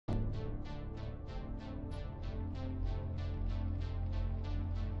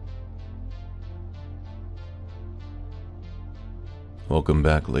Welcome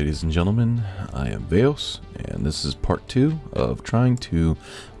back, ladies and gentlemen. I am Veos, and this is part 2 of trying to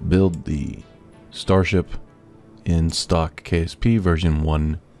build the Starship in stock KSP version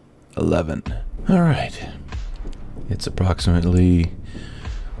 1.11. Alright, it's approximately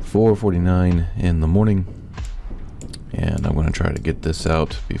 4:49 in the morning, and I'm going to try to get this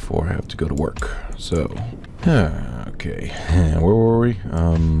out before I have to go to work. So, okay, where were we?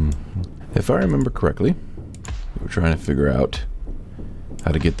 If I remember correctly, we were trying to figure out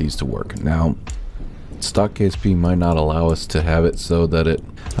how to get these to work. Now, stock KSP might not allow us to have it so that I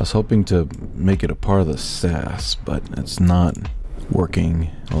was hoping to make it a part of the SAS, but it's not working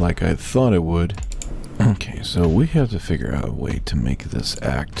like I thought it would. Okay, so we have to figure out a way to make this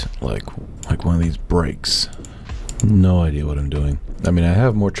act like one of these brakes. No idea what I'm doing. I mean, I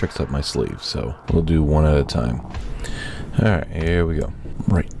have more tricks up my sleeve, so we'll do one at a time. Alright, here we go.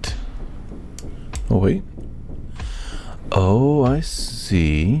 Right. Oh, wait. Oh, I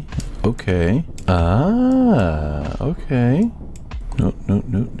see. Okay. Ah, okay. No.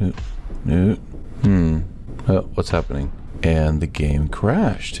 Oh, what's happening? And the game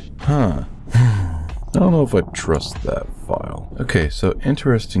crashed. Huh. I don't know if I trust that file. Okay, so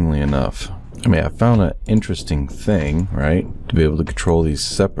interestingly enough, I mean, I found an interesting thing, right? To be able to control these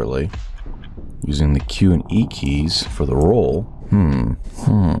separately using the Q and E keys for the roll.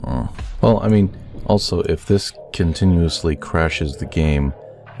 Well, I mean, also, if this continuously crashes the game,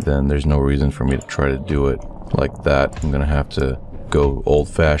 then there's no reason for me to try to do it like that. I'm gonna have to go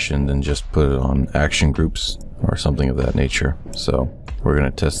old-fashioned and just put it on action groups or something of that nature. So we're gonna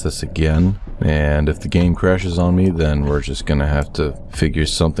test this again, and if the game crashes on me, then we're just gonna have to figure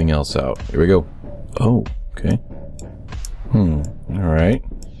something else out. Here we go. Oh, okay. Alright.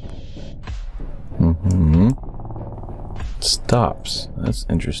 Stops. That's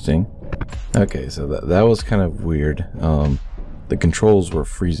interesting. Okay, so that was kind of weird. The controls were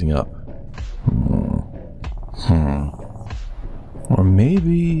freezing up. Or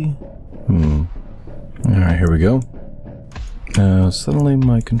maybe... Alright, here we go. Suddenly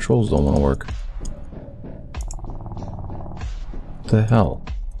my controls don't want to work. What the hell?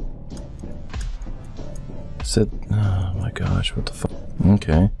 Oh my gosh, what the fuck?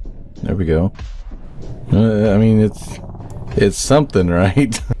 Okay, there we go. I mean, it's something,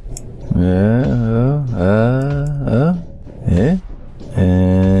 right?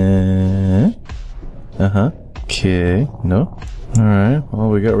 Okay, no. Alright, well,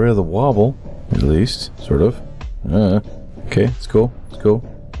 we got rid of the wobble, at least, sort of. Okay, it's cool,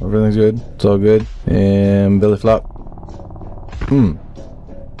 everything's good, it's all good. And belly flop.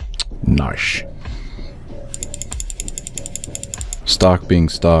 Nice. Stock being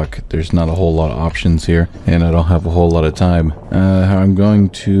stock, there's not a whole lot of options here, and I don't have a whole lot of time. I'm going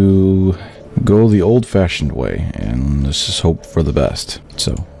to go the old-fashioned way, and let's just hope for the best.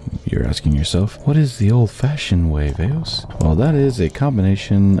 So, you're asking yourself, what is the old-fashioned way, Veos? Well, that is a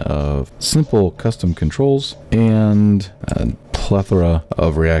combination of simple custom controls and a plethora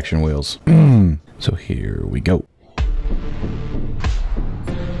of reaction wheels. So here we go.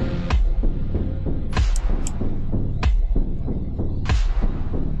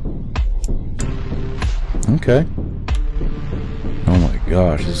 Okay. Oh my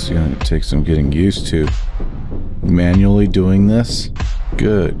gosh, this is gonna take some getting used to. Manually doing this?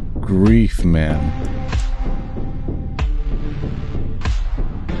 Good grief, man.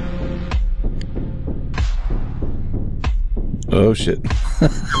 Oh shit.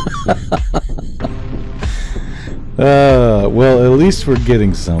 Well, at least we're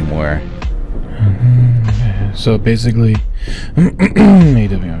getting somewhere. So basically,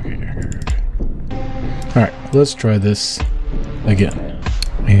 Alright, let's try this again.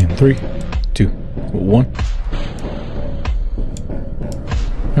 In 3, 2, 1.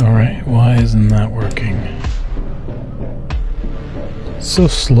 Alright, why isn't that working? It's so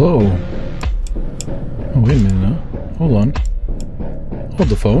slow. Oh, wait a minute now. Hold on. Hold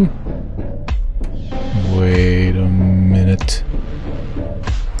the phone. Wait a minute.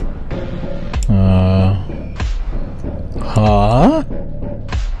 Huh?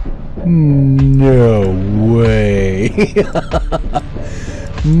 No way.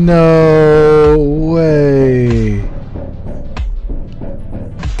 No way.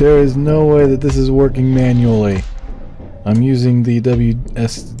 There is no way that this is working manually. I'm using the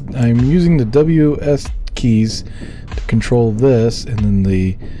WS keys to control this, and then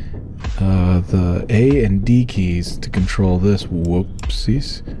the A and D keys to control this.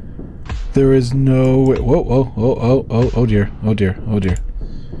 Whoopsies. There is no way. Whoa, oh dear.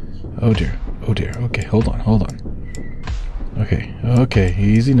 Okay, hold on. Okay,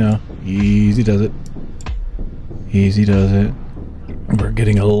 easy now. Easy does it. We're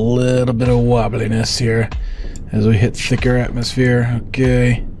getting a little bit of wobbliness here as we hit thicker atmosphere.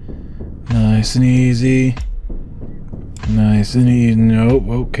 Okay. Nice and easy. Nice and easy. Nope.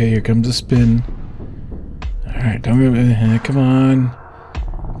 Okay, here comes a spin. Alright, don't move. Come on.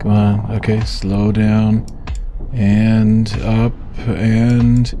 Come on. Okay, slow down. And up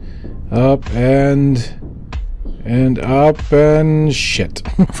and up and up and shit.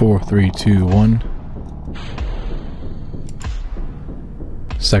 4, 3, 2, 1.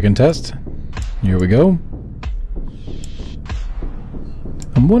 Second test. Here we go.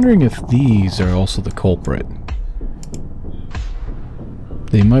 I'm wondering if these are also the culprit.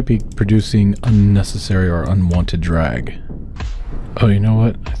 They might be producing unnecessary or unwanted drag. Oh, you know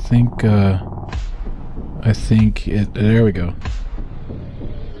what? I think it... There we go.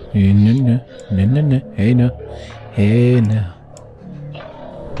 Hey, no. Hey, no.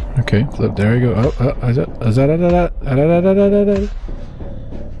 Okay, flip. There we go.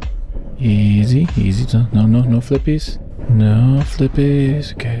 Easy. No flippies. No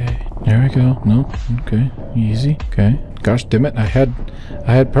flippies. Okay. There we go. No. Okay. Easy. Okay. Gosh damn it. I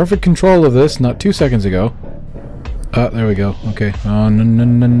had perfect control of this not 2 seconds ago. There we go. Okay. Oh,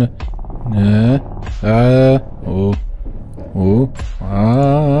 no.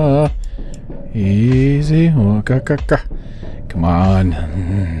 Easy. Oh, come on.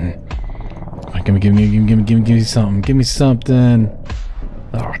 Give me something. Give me something.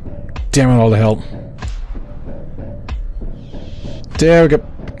 Oh, damn it, all the help. There we go.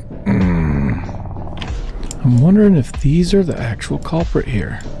 I'm wondering if these are the actual culprit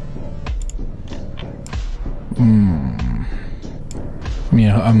here.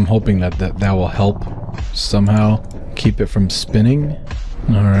 Yeah, I'm hoping that will help somehow keep it from spinning.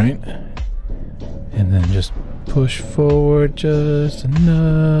 Alright. And then just push forward just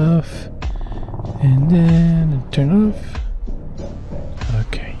enough. And then turn off.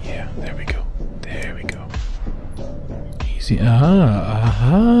 Okay, yeah, there we go. There we go. Easy.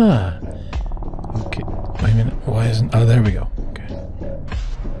 Aha. Okay, wait a minute. Why isn't... Oh, there we go. Okay.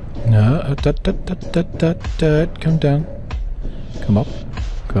 No, come down. Come up.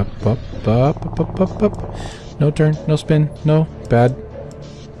 Up. No turn, no spin, no. Bad.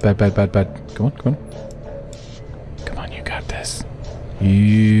 Come on. Come on, you got this.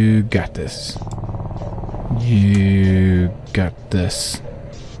 You got this. You got this.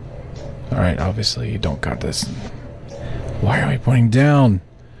 Alright, obviously you don't got this. Why are we pointing down?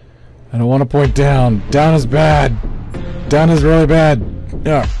 I don't want to point down. Down is bad. Down is really bad.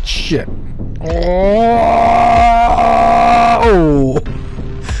 Oh, shit. Oh!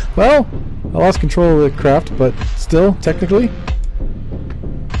 Well, I lost control of the craft, but still, technically,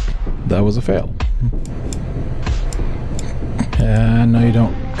 that was a fail. No, you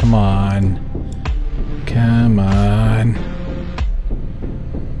don't. Come on. Come on.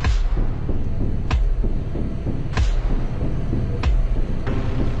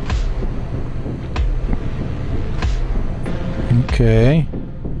 Okay.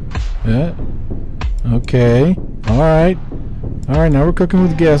 Okay. Alright. Alright, now we're cooking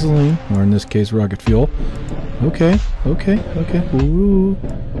with gasoline. Or in this case, rocket fuel. Okay. Woo.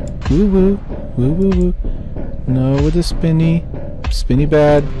 No, with the spinny. Spinny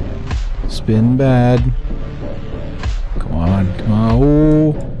bad. Spin bad. Come on.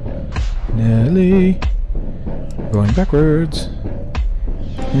 Ooh. Nelly. Going backwards.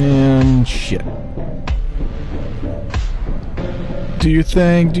 And shit. Do your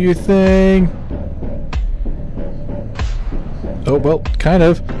thing. Oh, well, kind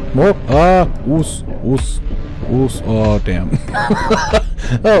of. More. Oos. Oh, damn.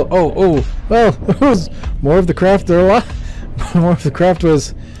 Oh. Well, it was more of the craft there a lot. More of the craft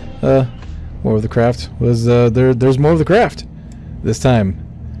was, there's more of the craft this time.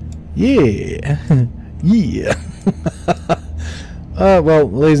 Yeah. Yeah. Well,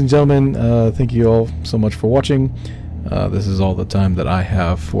 ladies and gentlemen, thank you all so much for watching. This is all the time that I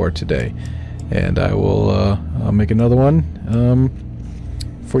have for today, and I will I'll make another one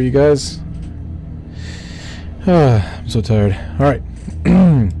for you guys. I'm so tired. Alright.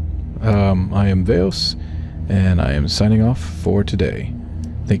 I am Veos, and I am signing off for today.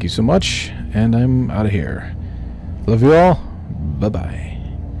 Thank you so much, and I'm out of here. Love you all. Bye-bye.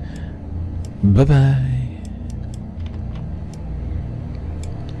 Bye-bye.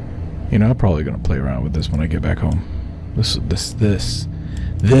 You know, I'm probably gonna play around with this when I get back home. This is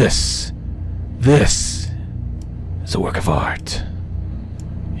a work of art.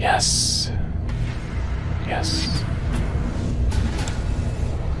 Yes.